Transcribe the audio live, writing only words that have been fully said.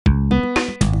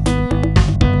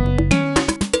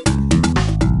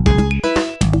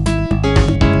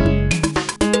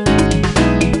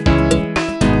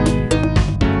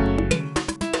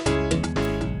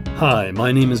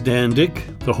My name is Dan Dick,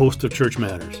 the host of Church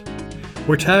Matters.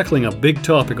 We're tackling a big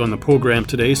topic on the program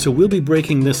today, so we'll be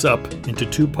breaking this up into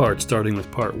two parts, starting with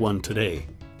part one today.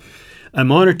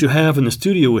 I'm honored to have in the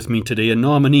studio with me today a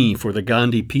nominee for the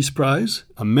Gandhi Peace Prize,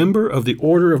 a member of the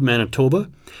Order of Manitoba,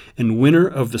 and winner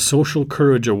of the Social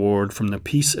Courage Award from the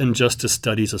Peace and Justice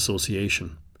Studies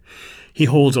Association. He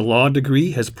holds a law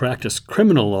degree, has practiced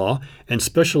criminal law, and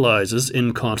specializes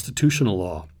in constitutional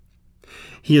law.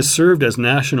 He has served as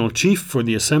National Chief for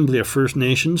the Assembly of First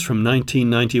Nations from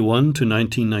 1991 to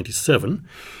 1997,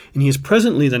 and he is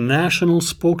presently the National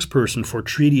Spokesperson for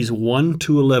Treaties 1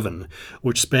 to 11,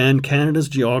 which span Canada's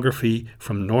geography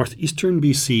from Northwestern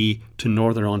B.C. to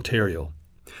Northern Ontario.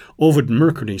 Ovide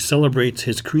Mercredi celebrates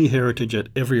his Cree heritage at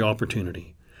every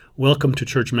opportunity. Welcome to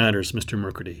Church Matters, Mr.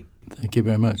 Mercredi. Thank you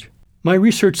very much. My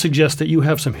research suggests that you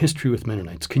have some history with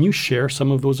Mennonites. Can you share some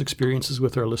of those experiences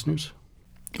with our listeners?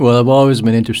 Well, I've always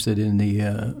been interested in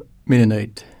the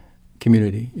Mennonite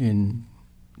community in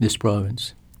this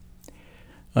province.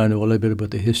 I know a little bit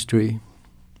about the history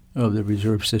of the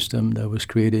reserve system that was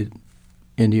created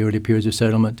in the early periods of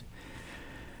settlement.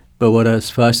 But what has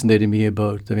fascinated me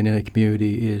about the Mennonite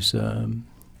community is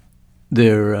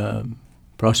their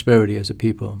prosperity as a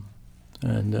people.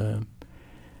 And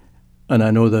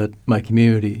I know that my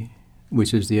community,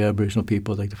 which is the Aboriginal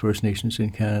people, like the First Nations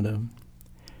in Canada,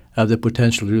 have the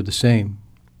potential to do the same.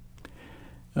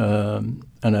 And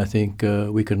I think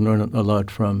we can learn a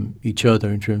lot from each other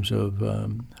in terms of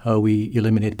how we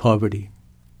eliminate poverty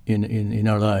in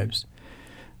our lives.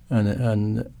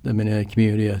 And the Mennonite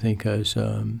community, I think, has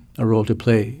a role to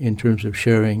play in terms of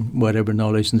sharing whatever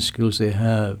knowledge and skills they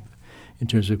have in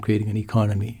terms of creating an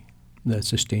economy that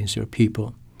sustains their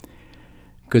people.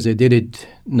 Because they did it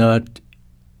not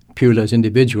purely as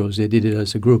individuals, they did it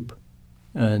as a group.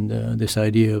 And this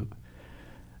idea of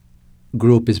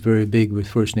group is very big with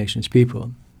First Nations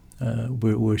people.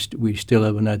 We still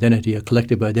have an identity, a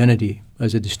collective identity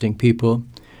as a distinct people,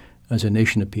 as a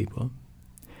nation of people.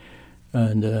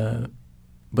 And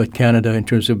but Canada, in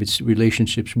terms of its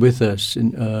relationships with us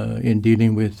in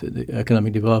dealing with the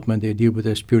economic development, they deal with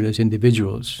us purely as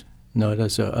individuals, not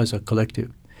as a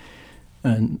collective.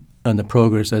 And the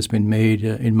progress that's been made,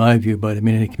 in my view, by the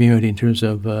Mennonite community in terms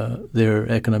of their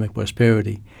economic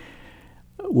prosperity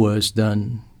was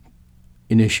done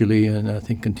initially and I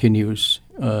think continues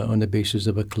on the basis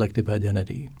of a collective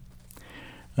identity.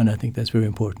 And I think that's very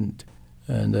important.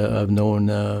 And I've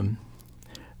known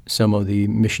some of the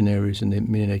missionaries in the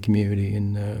Mennonite community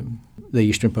in the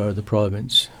eastern part of the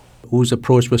province whose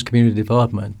approach was community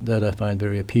development that I find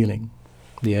very appealing.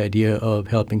 The idea of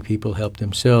helping people help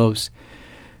themselves,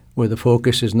 where the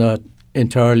focus is not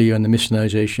entirely on the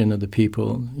missionization of the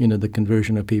people, the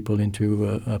conversion of people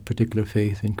into a particular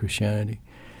faith in Christianity,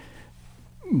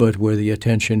 but where the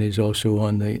attention is also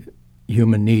on the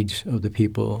human needs of the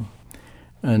people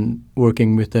and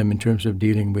working with them in terms of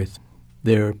dealing with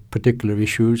their particular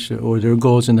issues or their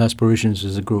goals and aspirations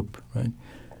as a group. Right?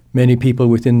 Many people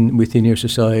within your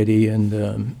society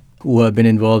and who have been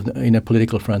involved in a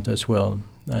political front as well,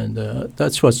 and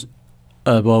that's what's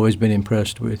I've always been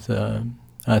impressed with.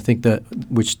 I think that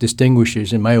which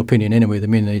distinguishes, in my opinion anyway, the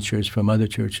Mennonite Church from other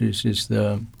churches is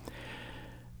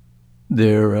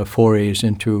their forays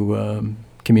into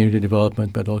community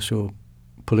development, but also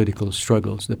political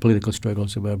struggles, the political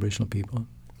struggles of Aboriginal people.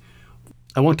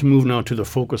 I want to move now to the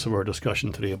focus of our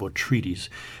discussion today about treaties.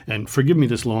 And forgive me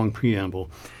this long preamble,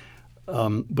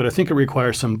 but I think it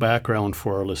requires some background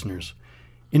for our listeners.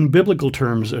 In biblical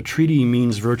terms, a treaty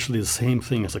means virtually the same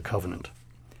thing as a covenant.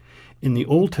 In the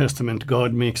Old Testament,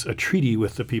 God makes a treaty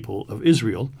with the people of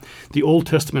Israel. The Old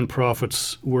Testament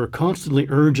prophets were constantly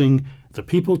urging the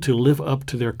people to live up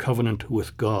to their covenant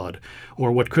with God,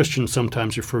 or what Christians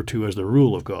sometimes refer to as the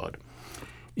rule of God.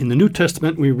 In the New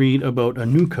Testament, we read about a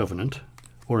new covenant,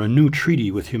 or a new treaty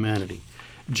with humanity.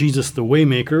 Jesus, the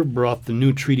Waymaker, brought the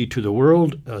new treaty to the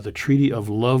world, the treaty of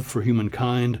love for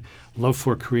humankind, love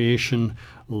for creation,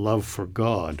 love for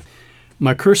God.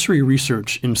 My cursory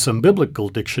research in some biblical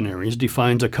dictionaries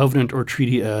defines a covenant or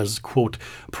treaty as, quote,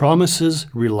 promises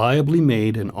reliably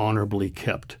made and honorably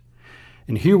kept.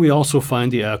 And here we also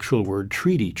find the actual word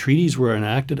treaty. Treaties were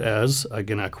enacted as,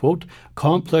 again I quote,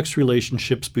 complex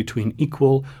relationships between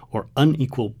equal or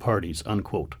unequal parties,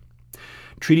 unquote.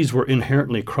 Treaties were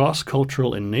inherently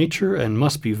cross-cultural in nature and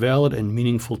must be valid and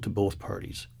meaningful to both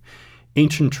parties.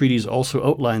 Ancient treaties also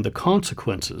outlined the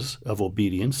consequences of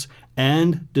obedience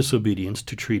and disobedience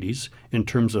to treaties in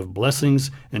terms of blessings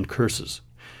and curses.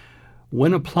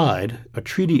 When applied, a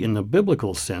treaty in the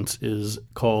biblical sense is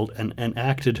called an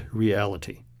enacted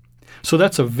reality. So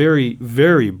that's a very,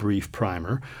 very brief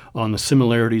primer on the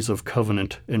similarities of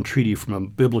covenant and treaty from a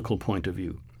biblical point of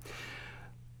view.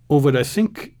 Ovide, I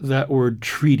think that word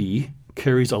treaty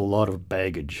carries a lot of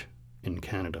baggage in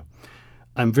Canada.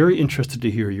 I'm very interested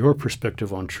to hear your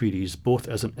perspective on treaties, both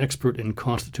as an expert in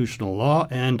constitutional law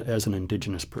and as an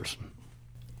Indigenous person.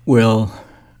 Well,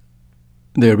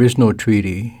 there is no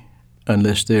treaty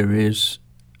unless there is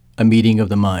a meeting of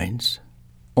the minds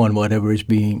on whatever is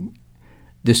being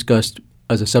discussed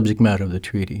as a subject matter of the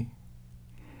treaty.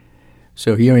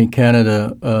 So here in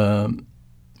Canada,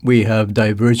 we have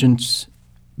divergent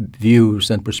views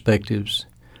and perspectives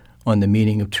on the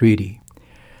meaning of treaty.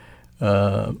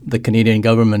 The Canadian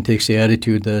government takes the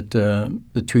attitude that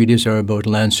the treaties are about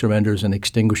land surrenders and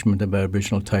extinguishment of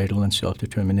Aboriginal title and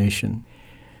self-determination.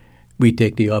 We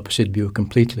take the opposite view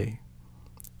completely,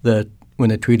 that when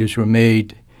the treaties were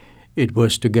made, it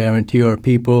was to guarantee our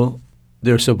people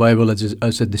their survival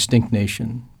as a distinct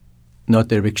nation, not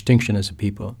their extinction as a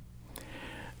people.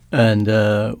 And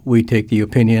we take the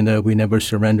opinion that we never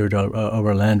surrendered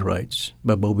our land rights,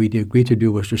 but what we agreed to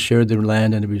do was to share the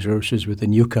land and the resources with the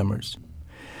newcomers.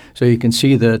 So you can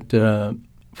see that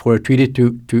for a treaty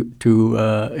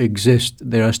to exist,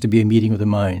 there has to be a meeting of the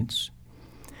minds.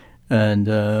 And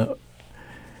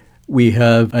we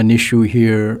have an issue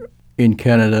here in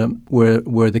Canada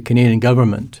where the Canadian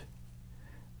government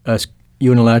has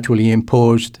unilaterally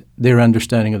imposed their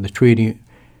understanding of the treaty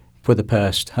for the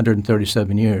past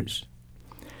 137 years.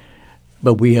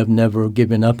 But we have never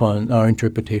given up on our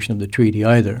interpretation of the treaty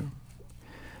either.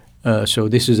 So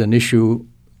this is an issue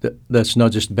that's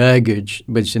not just baggage,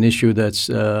 but it's an issue that's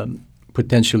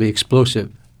potentially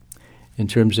explosive in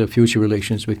terms of future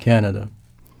relations with Canada.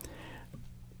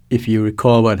 If you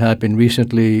recall what happened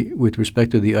recently with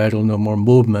respect to the Idle No More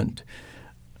movement,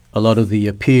 a lot of the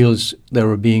appeals that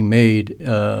were being made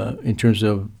in terms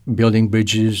of building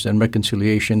bridges and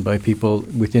reconciliation by people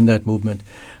within that movement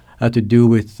had to do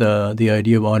with the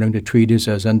idea of honoring the treaties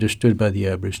as understood by the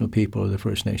Aboriginal people of the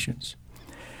First Nations.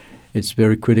 It's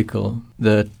very critical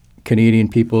that Canadian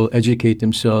people educate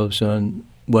themselves on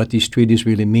what these treaties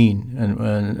really mean,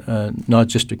 and not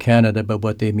just to Canada, but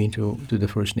what they mean to the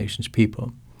First Nations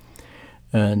people.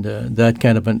 And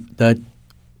that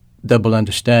double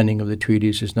understanding of the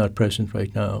treaties is not present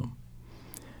right now.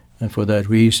 And for that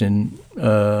reason,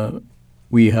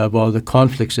 we have all the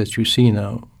conflicts that you see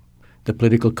now, the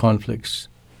political conflicts.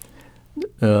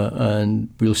 And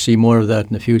we'll see more of that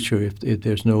in the future if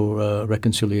there's no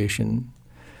reconciliation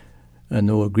and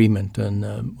no agreement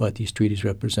on what these treaties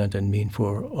represent and mean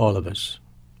for all of us.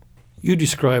 You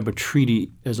describe a treaty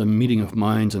as a meeting of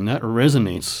minds, and that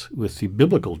resonates with the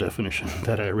biblical definition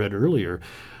that I read earlier.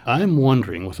 I'm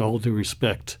wondering, with all due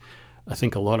respect, I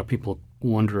think a lot of people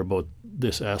wonder about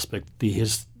this aspect.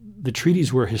 The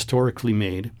treaties were historically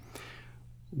made.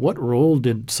 What role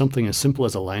did something as simple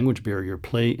as a language barrier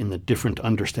play in the different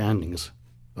understandings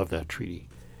of that treaty?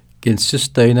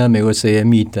 Kinsistayna mewasaya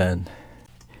mitan.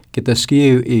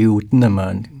 Kitaski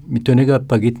naman mituniga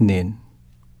pagitnin.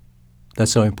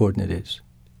 That's how important it is.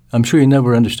 I'm sure you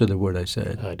never understood the word I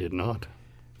said. I did not.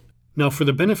 Now, for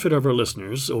the benefit of our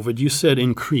listeners, Ovide, you said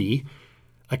in Cree,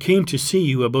 I came to see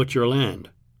you about your land.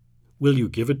 Will you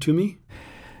give it to me?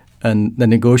 And the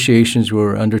negotiations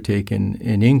were undertaken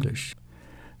in English.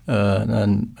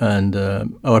 And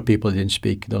our people didn't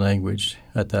speak the language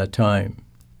at that time.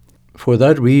 For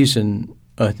that reason,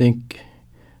 I think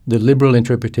the liberal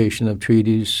interpretation of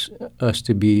treaties has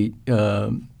to be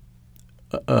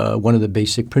one of the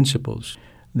basic principles.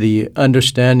 The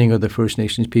understanding of the First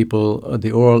Nations people,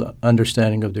 the oral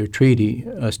understanding of their treaty,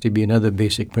 has to be another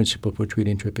basic principle for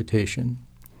treaty interpretation.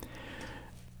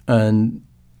 And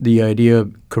the idea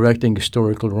of correcting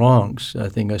historical wrongs, I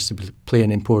think, has to play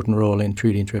an important role in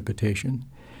treaty interpretation.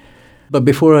 But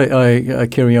before I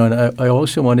carry on, I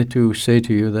also wanted to say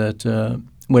to you that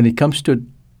when it comes to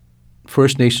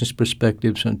First Nations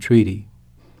perspectives on treaty,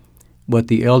 what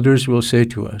the elders will say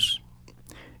to us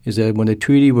is that when the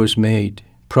treaty was made,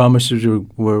 promises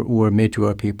were made to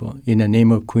our people in the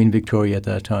name of Queen Victoria at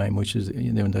that time, which is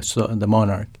the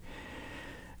monarch.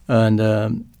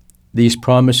 And these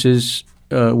promises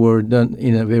were done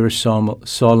in a very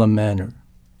solemn manner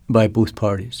by both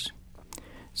parties.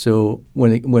 So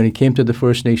when it came to the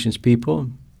First Nations people,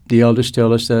 the elders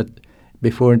tell us that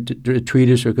before the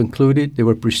treaties were concluded, they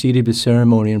were preceded with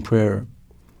ceremony and prayer.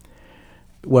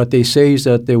 What they say is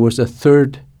that there was a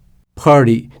third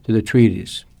party to the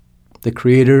treaties. The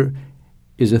Creator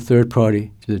is a third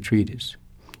party to the treaties.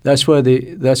 That's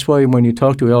why when you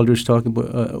talk to elders,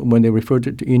 when they refer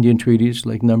to Indian treaties,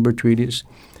 like numbered treaties,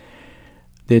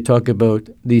 they talk about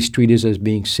these treaties as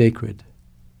being sacred.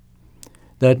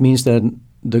 That means that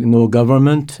no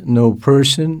government, no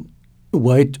person,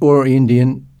 white or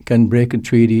Indian, can break a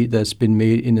treaty that's been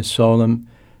made in the solemn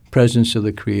presence of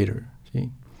the Creator. See?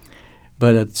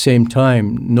 But at the same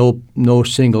time, no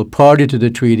single party to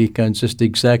the treaty can just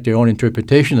exact their own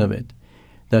interpretation of it.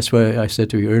 That's why I said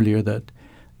to you earlier that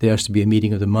there has to be a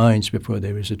meeting of the minds before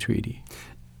there is a treaty.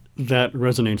 That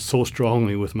resonates so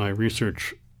strongly with my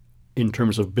research in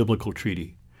terms of biblical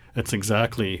treaty. That's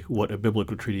exactly what a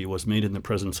biblical treaty was, made in the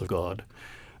presence of God,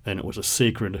 and it was a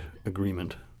sacred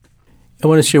agreement. I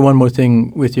want to share one more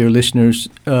thing with your listeners.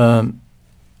 When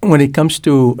it comes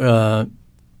to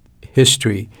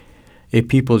history, a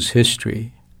people's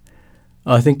history,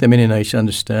 I think the Mennonites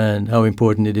understand how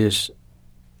important it is,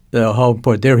 how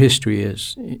important their history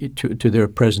is to their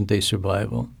present-day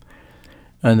survival,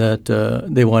 and that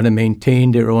they want to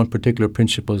maintain their own particular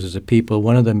principles as a people.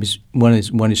 One of them is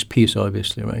peace,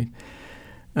 obviously, right?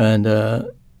 And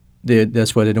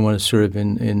that's why they don't want to serve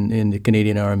in the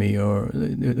Canadian Army, or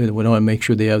they want to make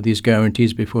sure they have these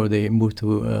guarantees before they move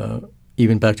to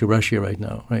even back to Russia right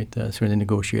now, right? So they're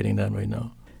negotiating that right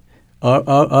now.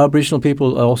 Our Aboriginal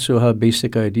people also have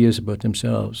basic ideas about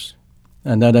themselves,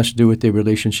 and that has to do with their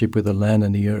relationship with the land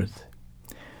and the earth.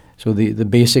 So the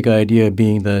basic idea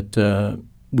being that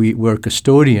we're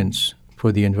custodians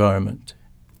for the environment.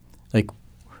 Like,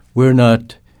 we're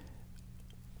not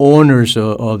owners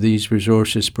of these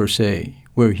resources per se.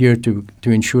 We're here to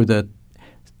ensure that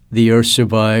the earth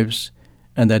survives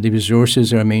and that the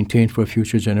resources are maintained for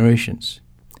future generations.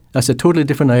 That's a totally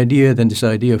different idea than this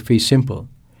idea of fee simple,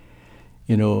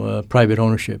 private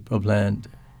ownership of land.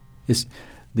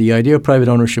 The idea of private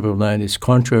ownership of land is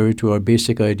contrary to our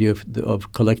basic idea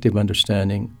of collective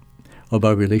understanding of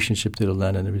our relationship to the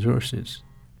land and the resources.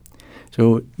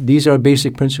 So these are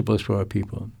basic principles for our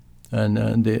people,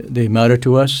 and they matter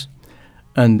to us,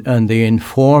 and they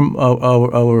inform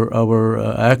our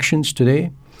actions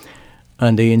today,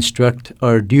 and they instruct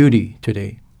our duty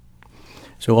today.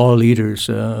 So all leaders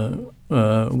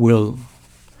will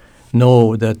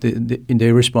know that in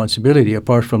their responsibility,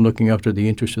 apart from looking after the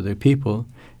interests of their people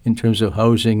in terms of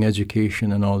housing,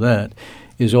 education, and all that,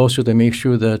 is also to make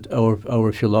sure that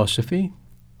our philosophy,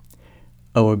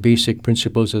 our basic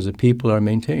principles as a people are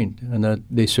maintained, and that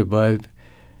they survive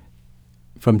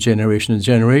from generation to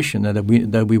generation, and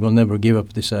that we will never give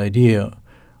up this idea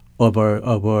of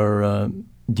our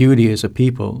duty as a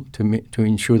people to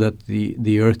ensure that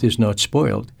the earth is not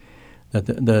spoiled, that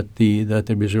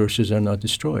the resources are not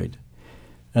destroyed.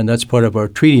 And that's part of our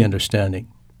treaty understanding.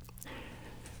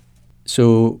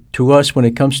 So to us, when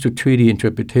it comes to treaty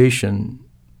interpretation,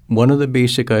 one of the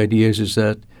basic ideas is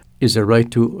a right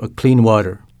to a clean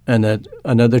water, and that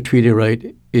another treaty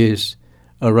right is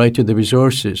a right to the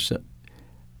resources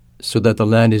so that the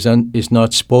land is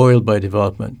not spoiled by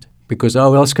development. Because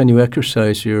how else can you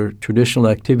exercise your traditional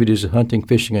activities of hunting,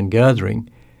 fishing, and gathering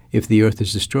if the earth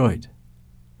is destroyed?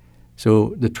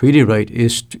 So the treaty right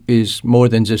is more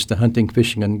than just the hunting,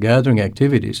 fishing, and gathering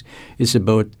activities. It's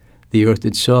about the earth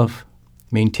itself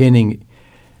maintaining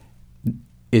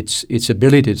its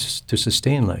ability to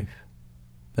sustain life.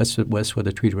 That's what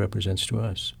the treaty represents to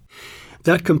us.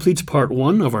 That completes part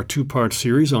 1 of our 2-part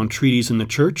series on treaties in the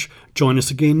church. Join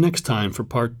us again next time for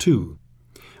part 2.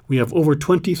 We have over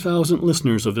 20,000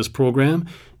 listeners of this program.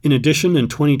 In addition, in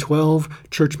 2012,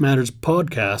 Church Matters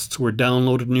podcasts were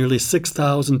downloaded nearly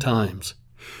 6,000 times.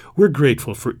 We're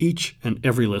grateful for each and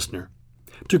every listener.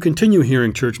 To continue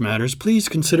hearing Church Matters, please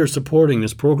consider supporting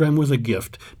this program with a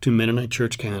gift to Mennonite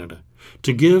Church Canada.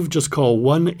 To give, just call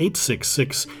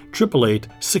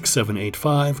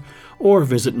 1-866-888-6785 or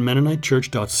visit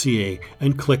MennoniteChurch.ca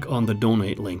and click on the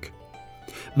Donate link.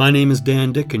 My name is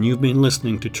Dan Dick, and you've been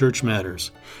listening to Church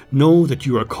Matters. Know that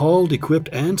you are called, equipped,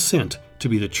 and sent to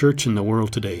be the church in the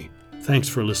world today. Thanks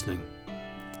for listening.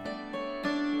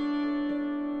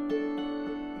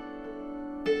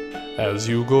 As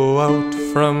you go out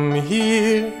from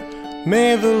here,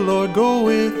 may the Lord go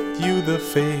with you, the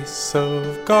face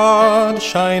of God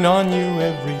shine on you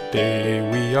every day.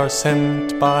 We are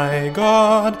sent by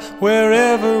God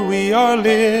wherever we are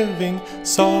living,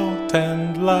 salt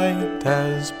and light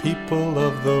as people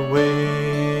of the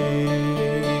way.